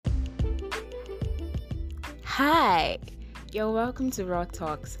Hi, you're welcome to Raw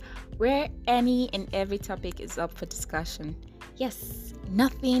Talks, where any and every topic is up for discussion. Yes,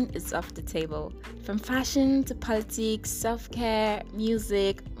 nothing is off the table. From fashion to politics, self care,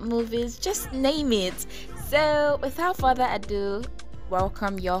 music, movies, just name it. So, without further ado,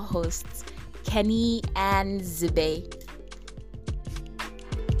 welcome your hosts, Kenny and Zube.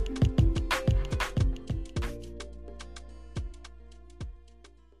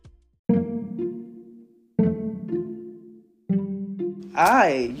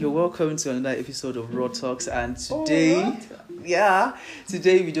 Hi, you're welcome to another episode of Raw Talks, and today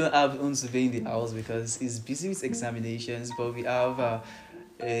we don't have Unzube in the house because he's busy with examinations, but we have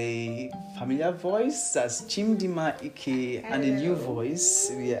a familiar voice, that's Chimdima Ike, and a new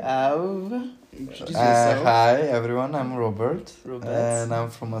voice, we have... Introduce yourself. Hi everyone, I'm Robert, Robert. and I'm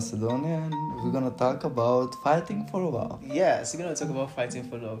from Macedonia, and we're gonna talk about fighting for love. Yes, we're going to talk about fighting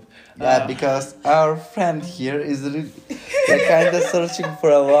for love. Because our friend here is kind of searching for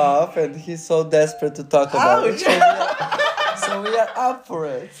a love, and he's so desperate to talk about it. So we are up for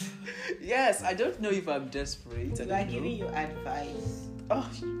it. Yes, I don't know if I'm desperate. We are giving you advice. Oh,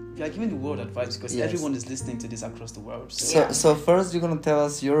 you are giving the world advice because Yes. everyone is listening to this across the world. So first you're gonna tell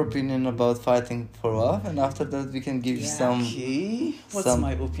us your opinion about fighting for love, and after that we can give you some. Okay, what's some-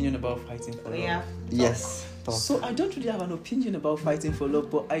 my opinion about fighting for love? Yeah. Yes. Talk. So I don't really have an opinion about fighting for love,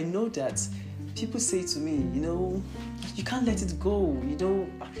 but I know that people say to me, you can't let it go.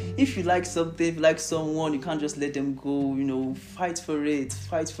 If you like something, if you like someone, you can't just let them go. Fight for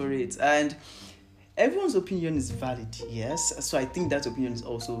it. And everyone's opinion is valid, yes. So I think that opinion is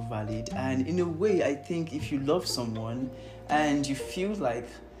also valid. And in a way, I think if you love someone and you feel like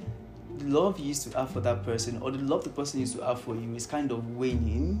the love you used to have for that person or the love the person used to have for you is kind of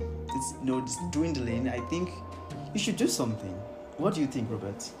waning, it's dwindling, I think you should do something. What do you think,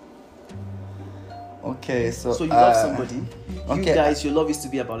 Robert? Okay, so So you love somebody. You okay. guys, your love used to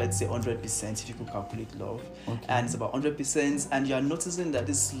be about, let's say, 100% if you could calculate love. Okay. And it's about 100% and you are noticing that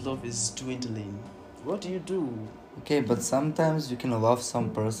this love is dwindling. What do you do? Okay, but sometimes you can love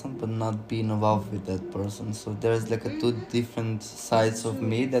some person but not be in love with that person. So there's like a two different sides of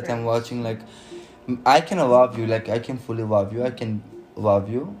me that I'm watching. Like, I can love you, like I can fully love you, I can love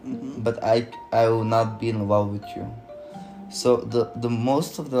you, but I will not be in love with you. So the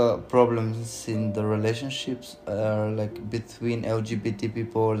most of the problems in the relationships are like between LGBT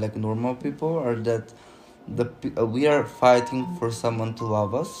people or like normal people are that we are fighting for someone to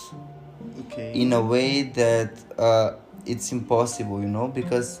love us. Okay. In a way that it's impossible,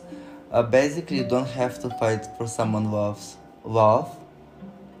 because basically you don't have to fight for someone love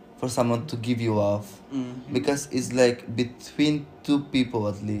for someone to give you love, because it's like between two people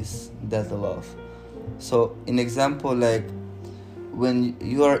at least that love. So in example, like when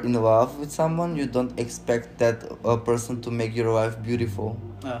you are in love with someone, you don't expect that person to make your life beautiful,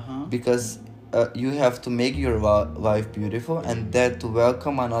 because you have to make your life beautiful and then to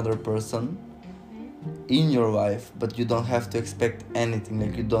welcome another person in your life, but you don't have to expect anything.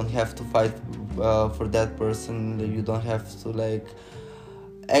 Like you don't have to fight for that person. You don't have to like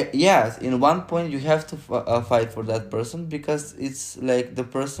yes, in one point you have to fight for that person because it's like the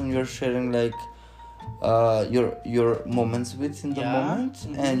person you're sharing like your moments with in the moment,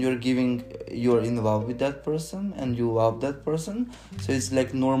 and you're in love with that person and you love that person. So it's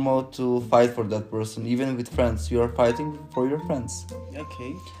like normal to fight for that person. Even with friends, you are fighting for your friends.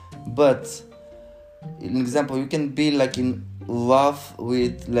 Okay. But in example, you can be like in love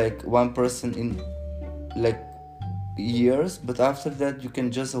with like one person in like years, but after that you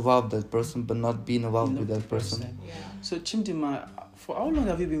can just love that person but not be in love with that person. Yeah. So Chimdima, for how long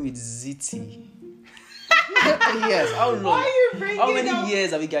have you been with Ziti? Yes, how long? Why are you bringing How many up?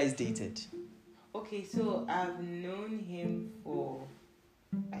 years have you guys dated? Okay, so I've known him for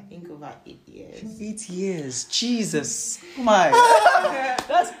I think over 8 years. 8 years. Jesus. Oh my.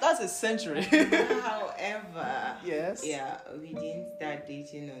 that's a century. However, Yes. yeah, we didn't start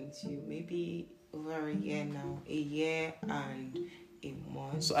dating until maybe over a year now. A year and a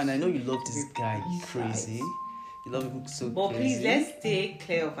month. So, and I know you love this guy Precise. crazy. You love him so But crazy. please, let's stay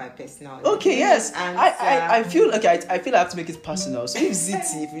clear of my personality. Okay, yes. And I feel like I feel I have to make it personal. So if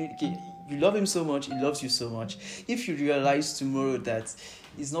Ziti, you love him so much, he loves you so much. If you realize tomorrow that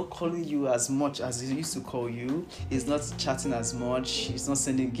he's not calling you as much as he used to call you, he's not chatting as much, he's not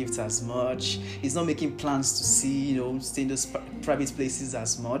sending gifts as much, he's not making plans to see, stay in those private places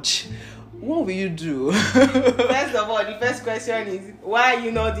as much, what will you do? First of all, the first question is, why are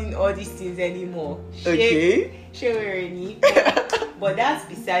you not doing all these things anymore? Okay. But that's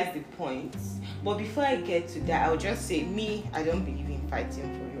besides the point. But before I get to that, I'll just say, I don't believe in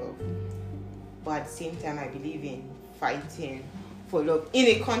fighting for love. but at the same time I believe in fighting for love in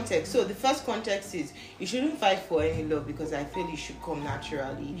a context. So the first context is you shouldn't fight for any love because I feel it should come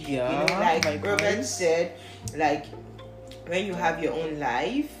naturally. Yeah, like my Robert point. said, like when you have your own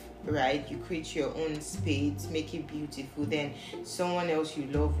life, right, you create your own space, make it beautiful, then someone else you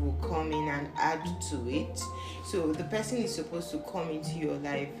love will come in and add to it. So the person is supposed to come into your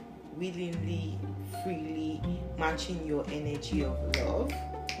life willingly, freely, matching your energy of love.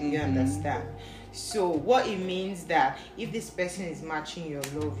 You understand? So what it means that if this person is matching your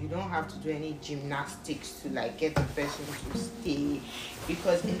love, you don't have to do any gymnastics to like get the person to stay,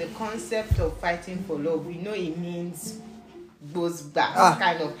 because in the concept of fighting for love, we know it means goes back,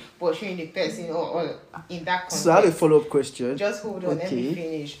 kind of pursuing the person or in that context. So I have a follow-up question. Just hold on, let me Okay.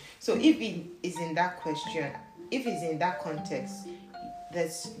 finish. So if it is in that question, if it's in that context,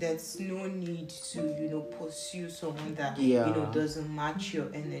 there's no need to pursue someone that doesn't match your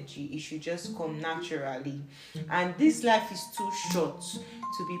energy. It should just come naturally. And this life is too short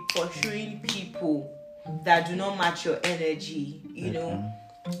to be pursuing people that do not match your energy, know.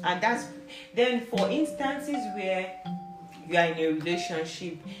 And that's then for instances where you are in a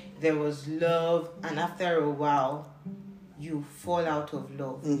relationship, there was love, and after a while you fall out of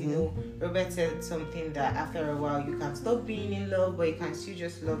love. Robert said something that after a while you can stop being in love, but you can still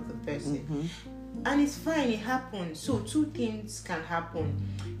just love the person. And it's fine, it happens. So two things can happen.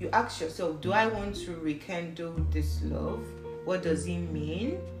 You ask yourself, do I want to rekindle this love? What does it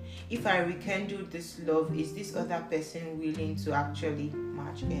mean? If I rekindle this love, is this other person willing to actually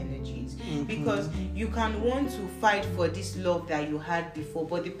match energies? Because you can want to fight for this love that you had before,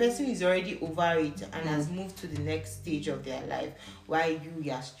 but the person is already over it and has moved to the next stage of their life while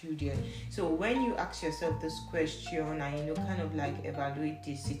you are still there. So when you ask yourself this question and kind of like evaluate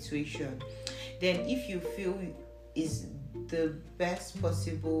the situation, then if you feel is the best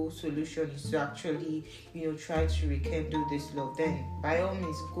possible solution is to actually try to rekindle this love, then by all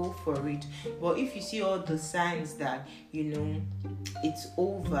means go for it. But if you see all the signs that it's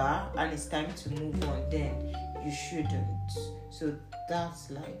over and it's time to move on, then you shouldn't. So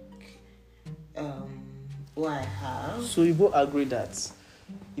that's like what I have. So you both agree that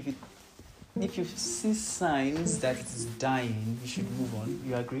if you see signs that it's dying, you should move on.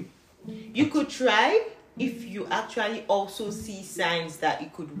 You agree? You could try if you actually also see signs that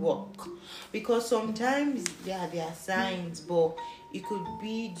it could work, because sometimes there are signs, but it could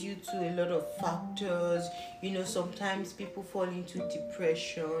be due to a lot of factors. Sometimes people fall into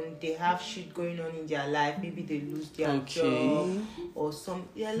depression, they have shit going on in their life, maybe they lose their job or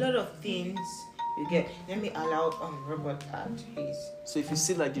there are a lot of things you get. Let me allow Robert add, please. So if you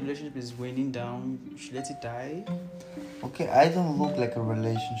see like the relationship is waning down, you should let it die. Okay, I don't look like a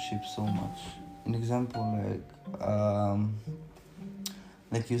relationship so much. An example,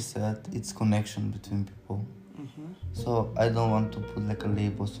 like you said, it's connection between people. So I don't want to put like a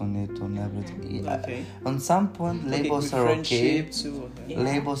labels on it, on everything. Okay. On some point, labels are okay. Too, okay.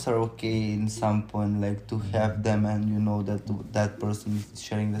 Labels are okay in some point, like to have them, and that person is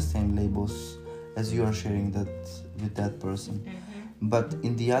sharing the same labels as you are sharing that with that person. But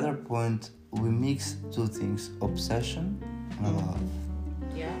in the other point, we mix two things: obsession and love.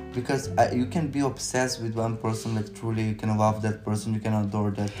 Yeah. Because you can be obsessed with one person, like truly you can love that person, you can adore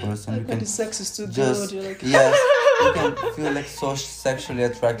that person, you When can the sex is too just good, you're like, yes, you can feel like so sexually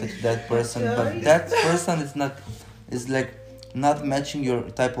attracted to that person, but that person is like not matching your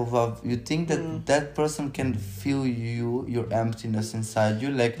type of love. You think that that person can feel your emptiness inside you,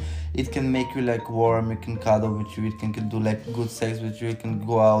 like it can make you like warm, it can cuddle with you, it can do like good sex with you, it can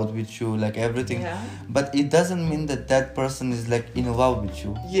go out with you, like everything. But it doesn't mean that person is like in love with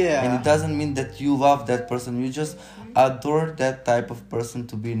you. And it doesn't mean that you love that person. You just adore that type of person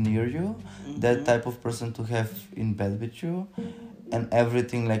to be near you, that type of person to have in bed with you, and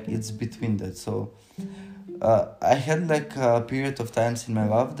everything like it's between that. So I had like a period of times in my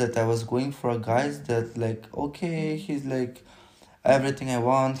life that I was going for a guy that like, okay, he's like everything I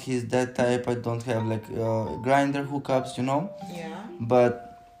want, he's that type, I don't have like grinder hookups, but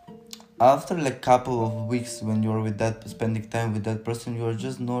after like couple of weeks when you're with that, spending time with that person, you're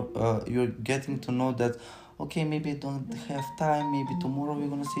just not you're getting to know that okay, maybe I don't have time, maybe tomorrow we're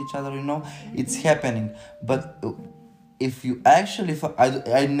gonna see each other, it's happening. But if you actually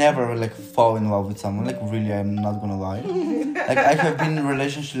I never like fall in love with someone, like really, I'm not gonna lie. Like I have been in a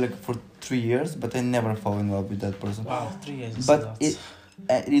relationship like for 3 years, but I never fall in love with that person. Wow, 3 years is But a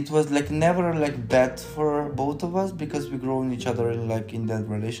lot. it was like never like bad for both of us, because we grow in each other like in that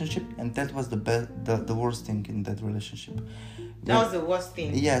relationship, and that was the worst thing in that relationship. That was the worst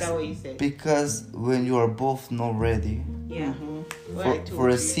thing. Yes, Is that what you said? because when you are both not ready Yeah. for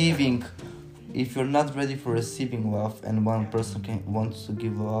receiving if you're not ready for receiving love and one person wants to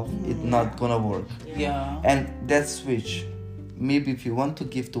give love, it's not gonna work. Yeah. And that switch, maybe if you want to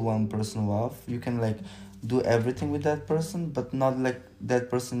give to one person love, you can like do everything with that person, but not like that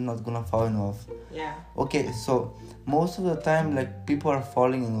person not gonna fall in love. Yeah. Okay, so most of the time, like, people are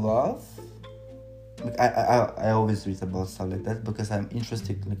falling in love. Like, I always read about stuff like that because I'm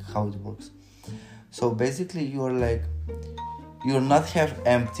interested like how it works. So basically you're not have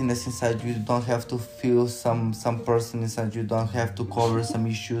emptiness inside you. You don't have to feel some person inside you. Don't have to cover some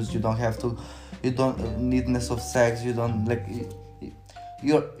issues. You don't needness of sex. You don't like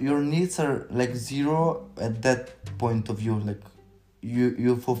your needs are like zero at that point of view. Like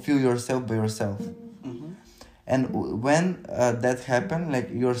you fulfill yourself by yourself. And when that happens, like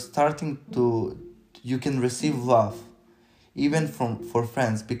you're starting to, you can receive love, even for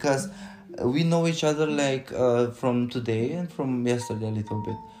friends, because we know each other like from today and from yesterday a little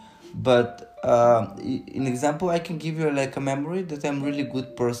bit. But in example, I can give you like a memory that I'm really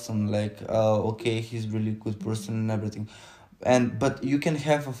good person. Like okay, he's really good person and everything. But you can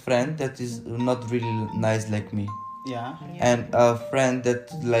have a friend that is not really nice like me. Yeah. And a friend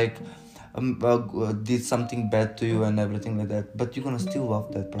that like did something bad to you and everything like that, but you're gonna still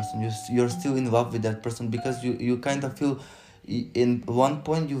love that person. You're still in love with that person because you kind of feel in one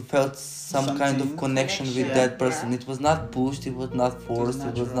point you felt some kind of connection with that person. It was not pushed, it was not forced,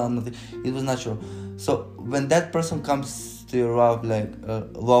 it was not nothing, it was natural. So when that person comes to your love, like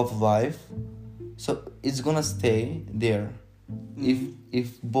love life, so it's gonna stay there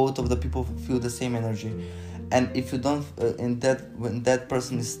if both of the people feel the same energy. And if you don't, when that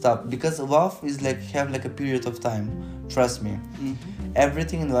person is stopped, because love is like have like a period of time. Trust me,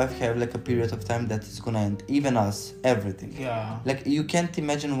 everything in life have like a period of time that is gonna end. Even us, everything. Yeah. Like you can't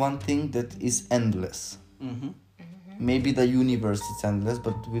imagine one thing that is endless. Maybe the universe is endless,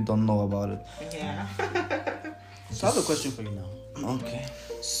 but we don't know about it. Yeah. So I have a question for you now. Okay.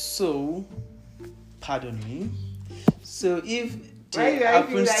 So, pardon me. So if Why there do I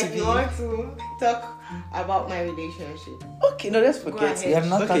feel happens to like be you want to talk about my relationship? okay, no, let's forget. ahead. We are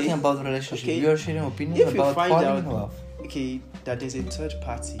not Okay. talking about relationship. Okay. We are sharing opinions If you about find falling out, in love. okay, that there's a third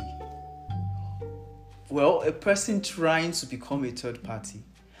party. Well, a person trying to become a third party,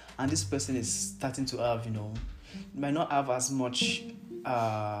 and this person is starting to have, might not have as much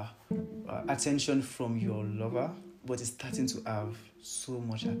attention from your lover, but is starting to have so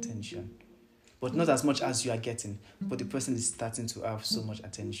much attention. But not as much as you are getting, but the person is starting to have so much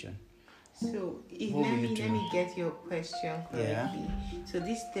attention. So What will you do? let me get your question correctly. Yeah. So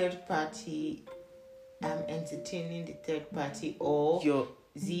this third party, I'm entertaining the third party, or Your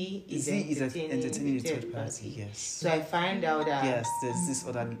Z is entertaining the third party, yes. So I find out that Yes, there's this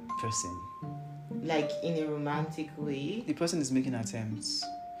other person. like in a romantic way. The person is making attempts.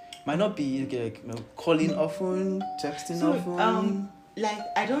 Might not be like calling often, texting often. Like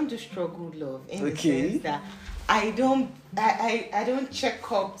I don't do struggle love in the Okay. sense that I don't check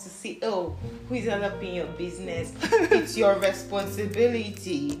up to see who is all up in your business. It's your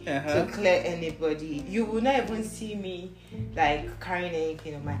responsibility to clear anybody. You will not even see me like carrying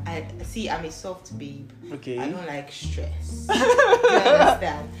anything on my. I'm a soft babe. Okay. I don't like stress. You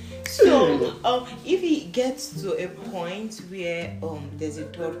understand? So if it gets to a point where there's a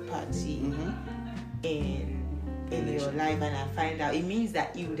third party in your life and I find out, it means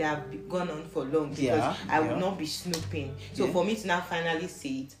that it would have gone on for long because I would not be snooping. So for me to now finally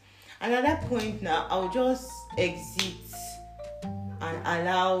see it, and at that point now I'll just exit and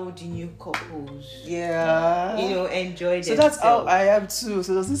allow the new couples enjoy themselves. So that's how I am too.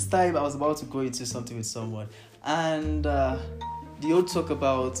 So there's this time I was about to go into something with someone, and the old talk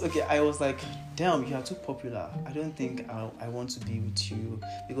about, I was like, damn, you are too popular. I don't think I want to be with you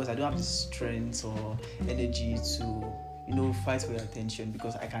because I don't have the strength or energy to, fight for your attention,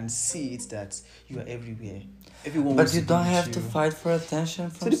 because I can see it that you are everywhere. Everyone But wants you to don't be with have you. to fight for attention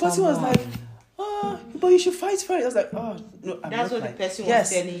from So the person was someone. like, but you should fight for it. I was like, no, I'm that's not what like, the person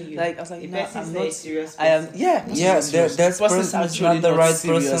yes. was telling you. Like I was like, the no, person I'm said not serious. I am, Yeah, that person is actually not the right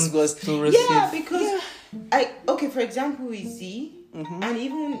serious person because to receive. Yeah, because for example with Z, and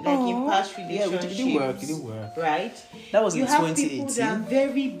even like in past relationships, it didn't work. right? That was You in have 2018. people that are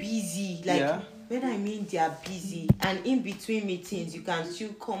very busy, like Yeah. when I mean they are busy, and in between meetings you can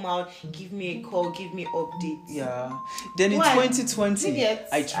still come out, give me a call, give me updates. Yeah. Then in Why? 2020, You get-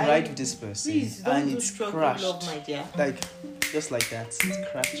 I tried with this person, Please don't and do it struggle crashed. love, my dear. Like just like that.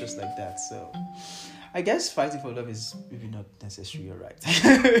 It crashed just like that. So I guess fighting for love is maybe not necessary. You're right.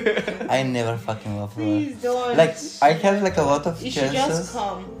 I never fucking love her. Please don't. Like I had like a lot of You should just chances.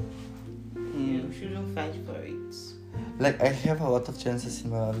 come. You shouldn't fight for it. like I have a lot of chances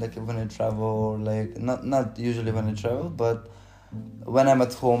in my, like when I travel, or like not usually when I travel, but when I'm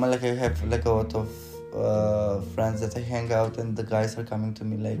at home, like I have like a lot of friends that I hang out, and the guys are coming to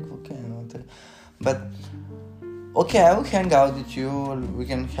me like, okay, but okay, I will hang out with you. We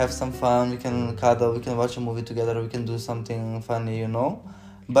can have some fun. We can cuddle. We can watch a movie together. We can do something funny, you know.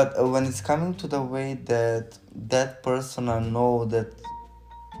 But when it's coming to the way that that person I know that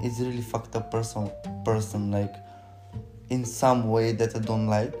is really fucked up person like in some way that I don't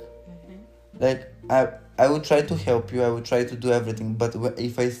like, like I would try to help you. I would try to do everything. But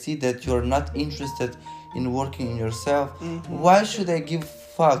if I see that you're not interested in working in yourself, why should I give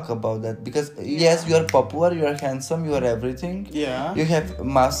fuck about that? Because yes, you are popular, you are handsome, you are everything. Yeah. You have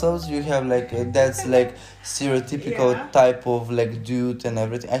muscles, you have like that's like stereotypical type of like dude and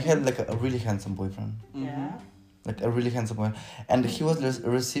everything. I had like a really handsome boyfriend. Yeah. Like a really handsome boy, and he was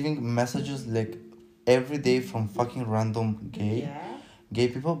receiving messages like every day from fucking random gay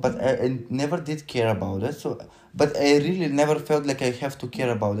people, but I never did care about it. So, but I really never felt like I have to care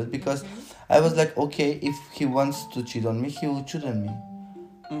about it, because I was like, okay, if he wants to cheat on me, he will cheat on me.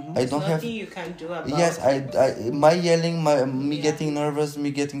 I don't have. Nothing you can do about Yes, it. I my yelling, me getting nervous, me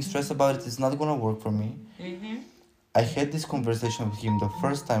getting stressed about it is not gonna work for me. I had this conversation with him the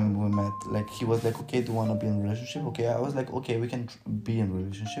first time we met. Like, he was like, okay, do you want to be in a relationship? Okay, I was like, okay, we can be in a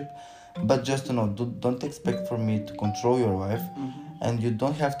relationship. But just to know, don't expect for me to control your wife. And you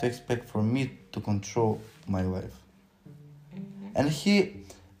don't have to expect for me to control my wife. And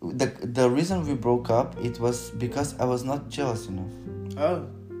the reason we broke up, it was because I was not jealous enough. Oh,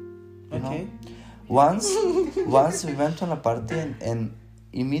 You know? okay. Once we went on a party, and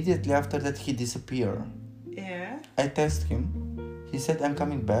immediately after that he disappeared. Yeah. I texted him. He said, I'm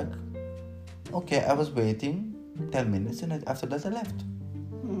coming back. Okay, I was waiting 10 minutes, and after that I left.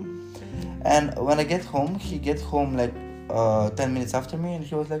 And when I get home, he get home like 10 minutes after me, and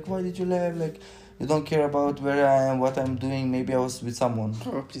he was like, why did you leave? Like, you don't care about where I am, what I'm doing. Maybe I was with someone.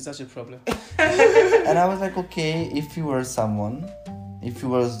 Oh, is that your problem? And I was like, okay, if you were someone, if you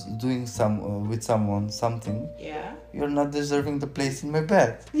were doing with someone something, Yeah. you're not deserving the place in my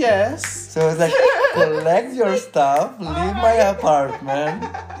bed. Yes. So I was like, collect your stuff, leave my apartment,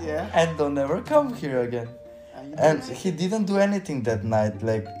 Yeah. and don't ever come here again. And he didn't do anything that night.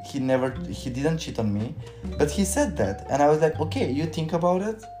 Like, he didn't cheat on me, but he said that, and I was like, okay, you think about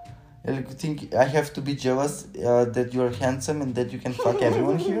it. Like, you think I have to be jealous that you're handsome and that you can fuck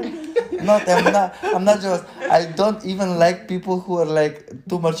everyone here? I'm not jealous. I don't even like people who are like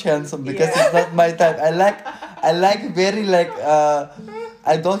too much handsome, because it's not my type. I like very like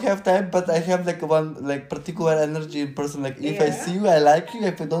I don't have time, but I have like one like particular energy in person. Like, if I see you, I like you.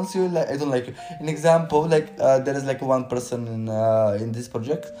 If I don't see you, like, I don't like you. An example, like there is like one person in this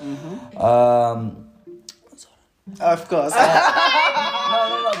project. Of course.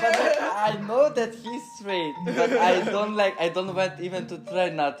 No, but like, I know that he's straight, but I don't want even to try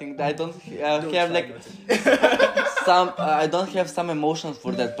nothing. I don't have like I don't have some emotions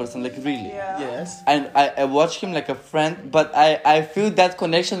for that person, like, really. Yes. And I watch him like a friend, but I feel that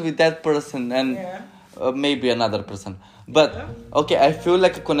connection with that person, and maybe another person. But okay, I feel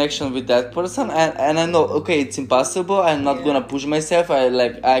like a connection with that person, and I know, okay, it's impossible. I'm not gonna push myself.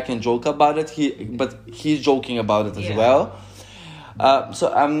 I can joke about it. But he's joking about it as well.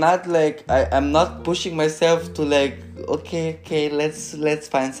 So I'm not like I'm not pushing myself to like, okay, let's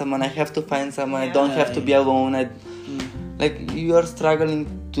find someone. I have to find someone. I don't have to be alone. Like, you are struggling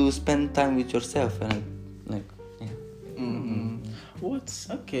to spend time with yourself, and What?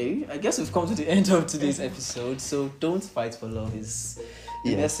 Okay. I guess we've come to the end of today's episode. So don't fight for love is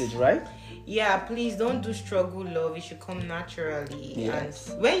the message, right? Yeah, please don't do struggle love. It should come naturally. Yes.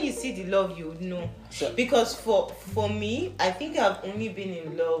 And when you see the love, you would know. So, Because for me, I think I've only been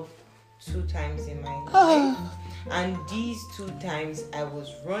in love 2 times in my life. And these 2 times I was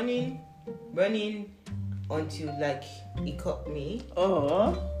running until like it caught me.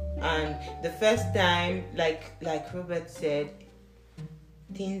 And the first time, like Robert said,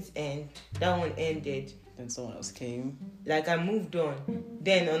 things end. That one ended. then someone else came. Like, I moved on.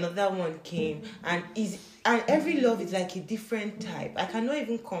 Then another one came, and every love is like a different type. I cannot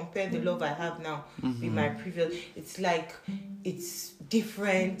even compare the love I have now with my previous. It's like it's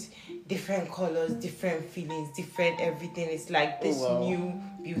different colors, different feelings, different everything. It's like this new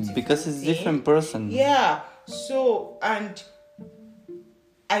beautiful because it's thing. different person. Yeah. So, and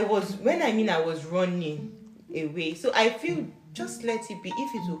I was running away. So I feel, just let it be.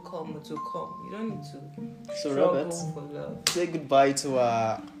 If it will come, it will come. You don't need to So struggle Robert, for love. say goodbye to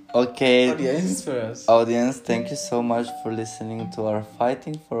our audience first. Audience, thank you so much for listening to our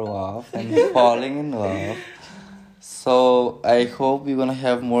fighting for love and falling in love. So I hope we're gonna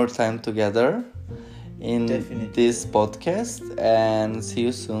have more time together in Definitely. this podcast, and see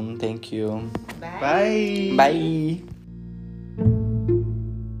you soon. Thank you. Bye. Bye.